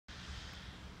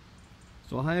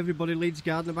So hi everybody, Leeds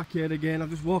Gardener back here again. I'm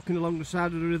just walking along the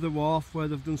side of the River Wharf where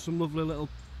they've done some lovely little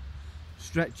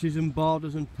stretches and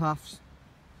borders and paths.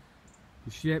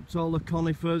 They've shaped all the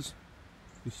conifers.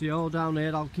 You see all down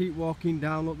here. I'll keep walking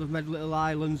down. Look, they've made little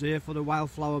islands here for the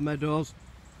wildflower meadows.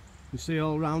 You see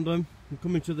all around them. We're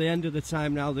coming to the end of the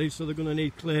time now these, so they're going to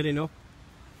need clearing up.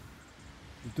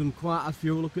 We've done quite a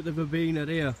few. Look at the verbena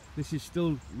here. This is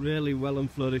still really well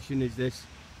and flourishing, is this.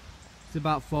 It's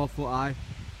about 4 foot high.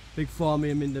 Big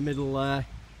phormium in the middle there.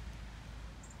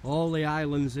 All the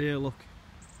islands here, look.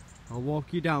 I'll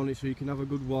walk you down it so you can have a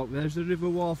good walk. There's the River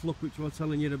Wharf, look, which I was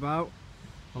telling you about.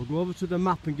 I'll go over to the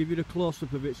map and give you the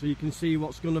close-up of it so you can see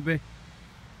what's going to be.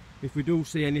 If we do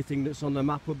see anything that's on the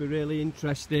map, will be really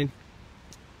interesting.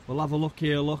 We'll have a look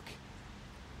here, look.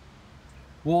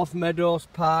 Wharfemeadows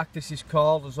Park, this is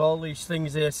called. There's all these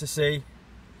things here to see.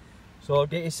 So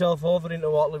get yourself over into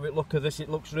Otley with a look at this. It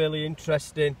looks really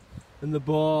interesting. And the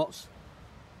boats.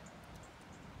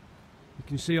 You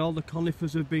can see all the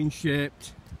conifers have been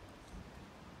shaped.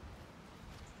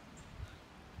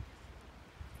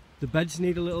 The beds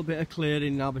need a little bit of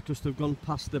clearing now because they've gone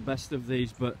past the best of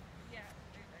these, but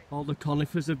all the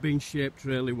conifers have been shaped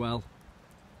really well.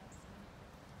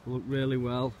 They look really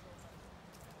well.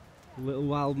 The little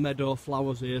wild meadow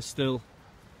flowers here still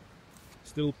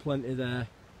plenty there.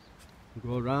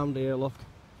 We'll go around here, look.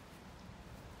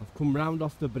 I've come round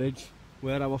off the bridge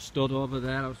where I was stood over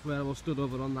there. That's where I was stood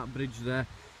over on that bridge there.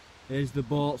 Here's the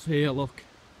boats here, look.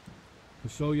 I'll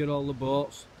show you all the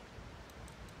boats.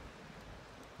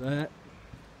 There.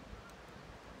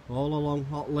 All along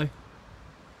Otley.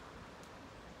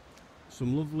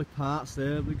 Some lovely parts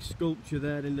there, big sculpture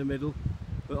there in the middle.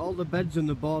 But all the beds and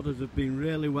the borders have been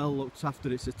really well looked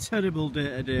after. It's a terrible day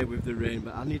today with the rain,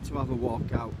 but I need to have a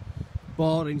walk out.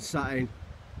 Boring satin.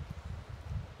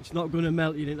 It's not going to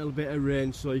melt you in a little bit of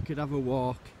rain, so you could have a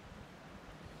walk.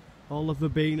 All the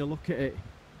verbena, look at it.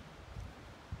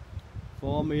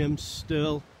 Phormium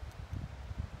still.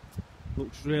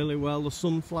 Looks really well. The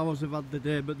sunflowers have had the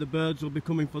day, but the birds will be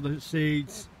coming for the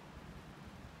seeds.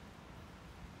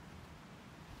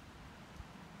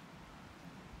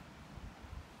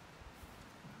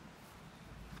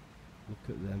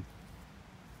 Look at them.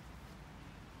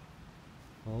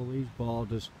 All these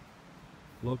borders.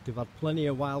 Look, they've had plenty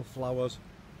of wildflowers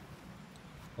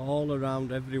all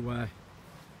around everywhere.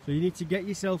 So you need to get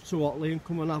yourself to Otley and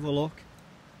come and have a look.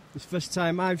 It's the first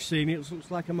time I've seen it. It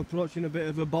looks like I'm approaching a bit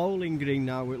of a bowling green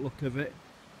now with the look of it.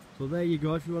 So there you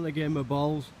go, if you want a game of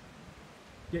bowls,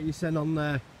 get your send on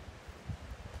there.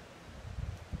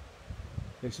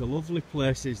 It's a lovely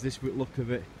place, is this, with the look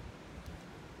of it.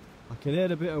 I can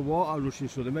hear a bit of water rushing,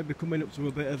 so they may be coming up to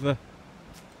a bit of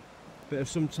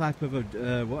some type of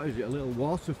a, what is it, a little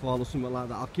waterfall or something like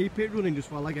that. I'll keep it running just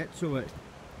while I get to it.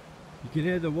 You can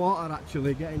hear the water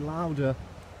actually getting louder.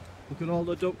 Look at all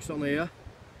the ducks on here.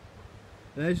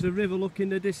 There's the river, look in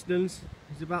the distance.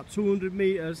 It's about 200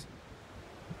 metres.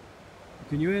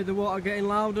 Can you hear the water getting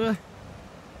louder?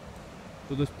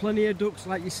 So there's plenty of ducks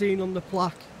like you've seen on the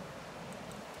plaque.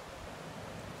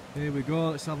 Here we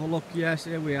go, let's have a look. Yes,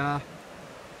 here we are.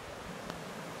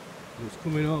 It's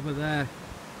coming over there.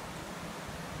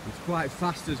 It's quite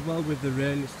fast as well with the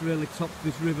rain. It's really topped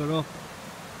this river up.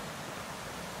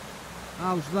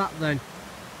 How's that then?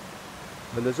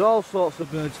 And there's all sorts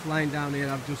of birds flying down here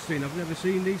I've just seen. I've never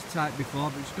seen these type before,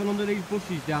 but it's gone under these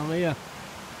bushes down here.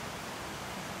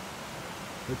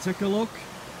 But take a look.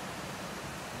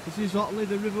 This is Otley,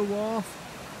 the River Wharf.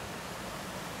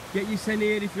 Get your send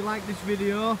here if you like this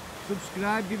video.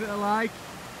 Subscribe, give it a like.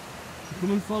 So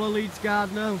come and follow Leeds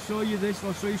Gardener. I'll show you this.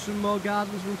 I'll show you some more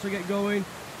gardens once I get going.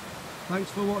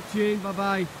 Thanks for watching. Bye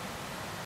bye.